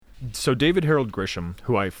So David Harold Grisham,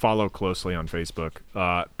 who I follow closely on Facebook,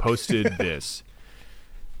 posted this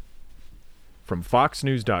from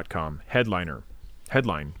FoxNews.com.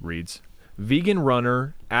 Headline reads, "Vegan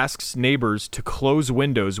runner asks neighbors to close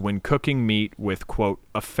windows when cooking meat with, quote,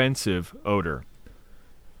 offensive odor."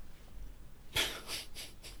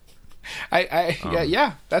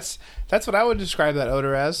 Yeah, that's what I would describe that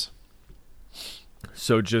odor as.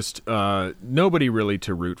 So just nobody really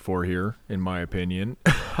to root for here, in my opinion.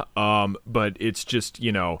 But it's just,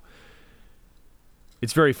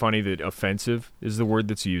 it's very funny that offensive is the word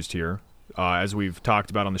that's used here. As we've talked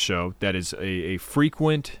about on the show, that is a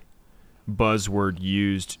frequent buzzword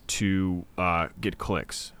used to get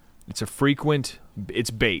clicks.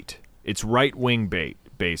 It's bait. It's right-wing bait,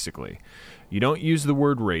 basically. You don't use the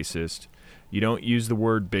word racist. You don't use the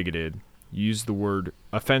word bigoted. You use the word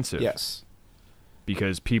offensive. Yes.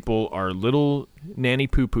 Because people are little nanny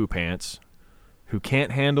poo-poo pants who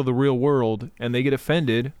can't handle the real world, and they get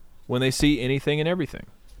offended when they see anything and everything.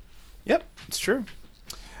 Yep, it's true.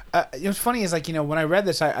 What's funny is, when I read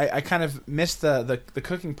this, I kind of missed the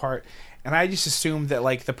cooking part, and I just assumed that,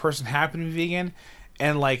 the person happened to be vegan,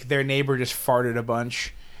 and, their neighbor just farted a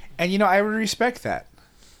bunch. And, I would respect that.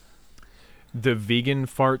 The vegan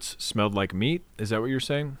farts smelled like meat? Is that what you're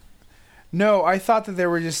saying? No, I thought that they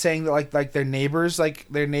were just saying that like their neighbors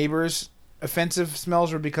offensive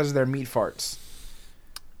smells were because of their meat farts.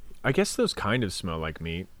 I guess those kind of smell like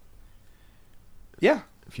meat. Yeah.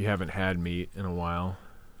 If you haven't had meat in a while.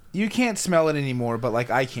 You can't smell it anymore,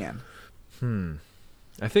 but I can.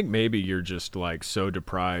 I think maybe you're just so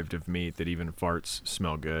deprived of meat that even farts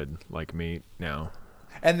smell good like meat now.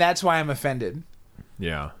 And that's why I'm offended.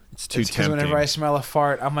 Yeah. It's too tempting. Because whenever I smell a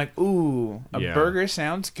fart, I'm like, ooh, a burger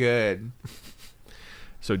sounds good.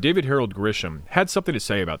 So David Harold Grisham had something to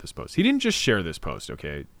say about this post. He didn't just share this post,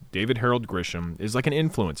 okay? David Harold Grisham is like an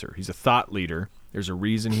influencer. He's a thought leader. There's a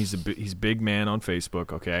reason he's a big man on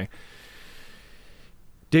Facebook, okay?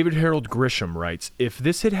 David Harold Grisham writes, "If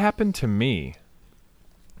this had happened to me,"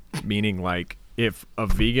 meaning if a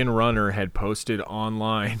vegan runner had posted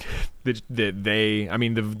online that they,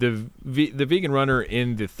 the vegan runner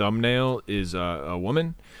in the thumbnail is a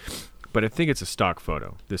woman, but I think it's a stock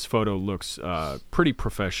photo. This photo looks pretty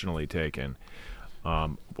professionally taken.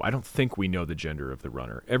 I don't think we know the gender of the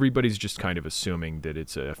runner. Everybody's just kind of assuming that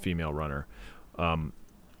it's a female runner.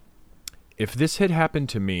 If this had happened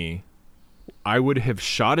to me, I would have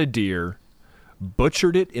shot a deer,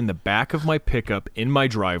 butchered it in the back of my pickup in my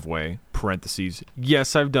driveway, parentheses,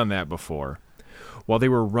 yes, I've done that before, while they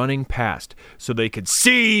were running past so they could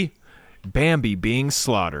see Bambi being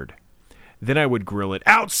slaughtered. Then I would grill it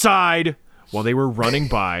outside while they were running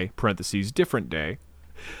by, parentheses, different day,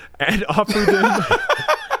 and offer them...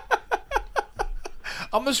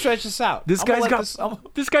 I'm going to stretch this out. This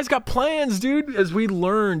guy's got plans, dude. As we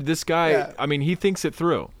learned, this guy, he thinks it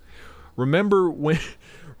through. Remember when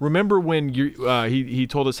he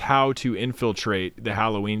told us how to infiltrate the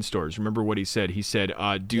Halloween stores? Remember what he said? He said,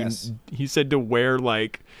 he said to wear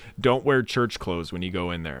don't wear church clothes when you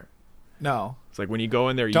go in there. No. It's like when you go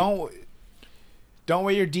in there, don't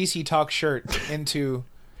wear your DC Talk shirt into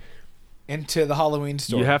the Halloween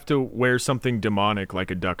store. You have to wear something demonic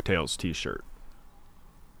like a DuckTales t-shirt.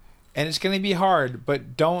 And it's going to be hard,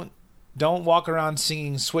 but don't walk around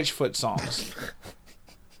singing Switchfoot songs.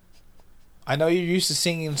 I know you're used to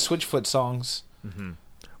singing Switchfoot songs. Mm-hmm.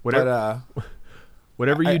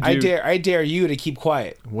 Whatever you do, I dare you to keep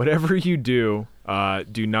quiet. Whatever you do,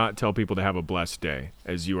 do not tell people to have a blessed day,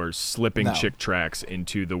 as you are slipping chick tracks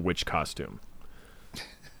into the witch costume.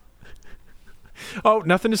 Oh,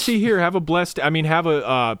 nothing to see here. Have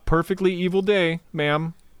a perfectly evil day,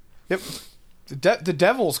 ma'am. Yep. The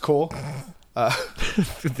devil's cool.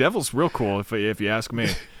 The devil's real cool, if you ask me.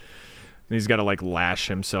 And he's got to lash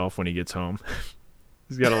himself when he gets home.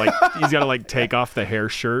 He's got to take off the hair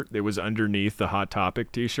shirt that was underneath the Hot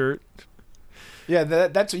Topic t-shirt. Yeah,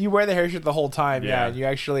 that's you wear the hair shirt the whole time. Yeah, and you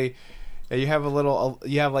actually you have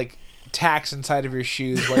tacks inside of your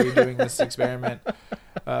shoes while you're doing this experiment.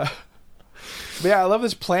 But yeah, I love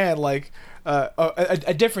this plan.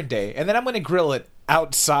 A different day, and then I'm going to grill it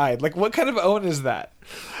outside. What kind of own is that?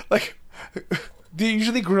 Do you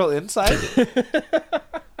usually grill inside?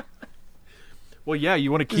 Well, yeah, you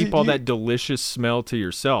want to keep all that delicious smell to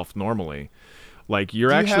yourself normally.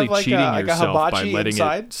 You're actually cheating yourself by letting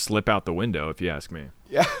it slip out the window, if you ask me.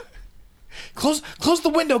 Yeah. Close the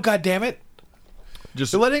window, goddammit. You're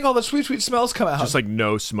letting all the sweet, sweet smells come out. Just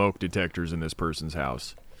no smoke detectors in this person's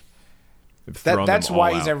house. That's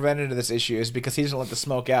why he's never run into this issue, is because he doesn't let the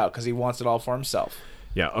smoke out because he wants it all for himself.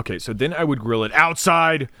 Yeah, okay, so then I would grill it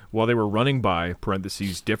outside while they were running by,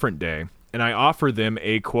 parentheses, different day, and I offer them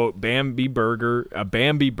a, quote, Bambi burger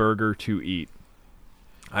to eat.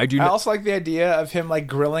 I also like the idea of him, like,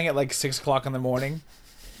 grilling at, like, 6 o'clock in the morning.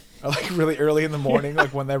 Or, like, really early in the morning,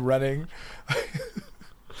 like, when they're running.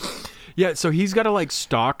 Yeah, so he's got to, like,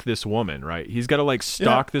 stalk this woman, right? He's got to, like,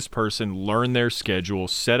 stalk this person, learn their schedule,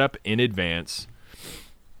 set up in advance.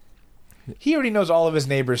 He already knows all of his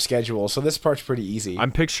neighbors' schedule, so this part's pretty easy.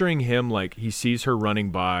 I'm picturing him, like, he sees her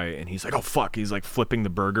running by, and he's like, oh, fuck. He's, like, flipping the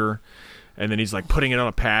burger, and then he's, like, putting it on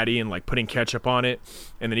a patty and, like, putting ketchup on it,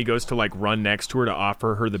 and then he goes to, like, run next to her to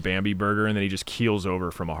offer her the Bambi burger, and then he just keels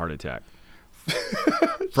over from a heart attack.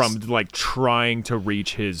 From, like, trying to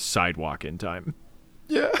reach his sidewalk in time.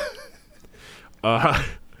 Yeah.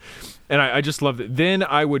 And I just loved it. Then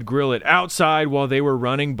I would grill it outside while they were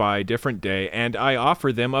running by, different day, and I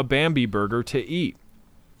offer them a Bambi burger to eat.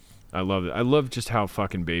 I love it. I love just how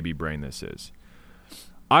fucking baby brain this is.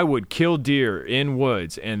 I would kill deer in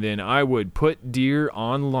woods, and then I would put deer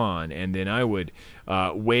on lawn, and then I would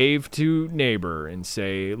wave to neighbor and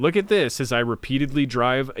say, look at this, as I repeatedly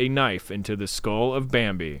drive a knife into the skull of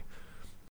Bambi.